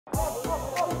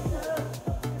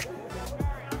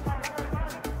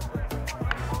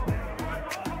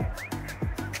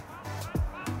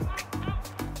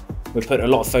we're putting a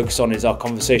lot of focus on is our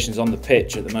conversations on the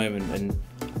pitch at the moment, and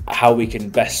how we can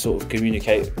best sort of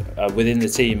communicate within the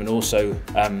team, and also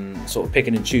sort of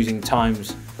picking and choosing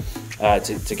times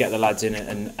to get the lads in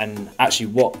it, and actually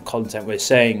what content we're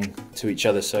saying to each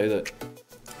other, so that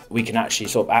we can actually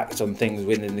sort of act on things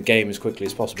within the game as quickly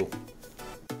as possible.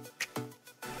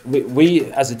 We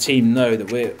as a team know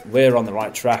that we're on the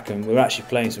right track, and we're actually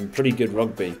playing some pretty good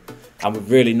rugby, and we're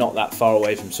really not that far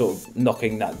away from sort of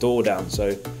knocking that door down.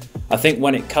 So I think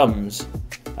when it comes,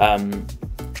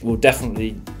 we'll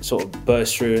definitely sort of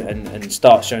burst through and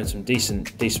start showing some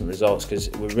decent results, because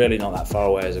we're really not that far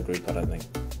away as a group, I don't think.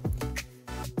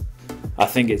 I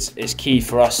think it's key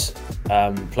for us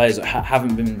players that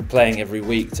haven't been playing every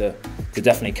week to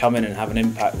definitely come in and have an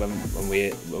impact when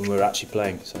we're actually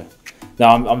playing. So no,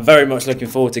 I'm very much looking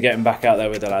forward to getting back out there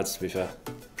with the lads, to be fair.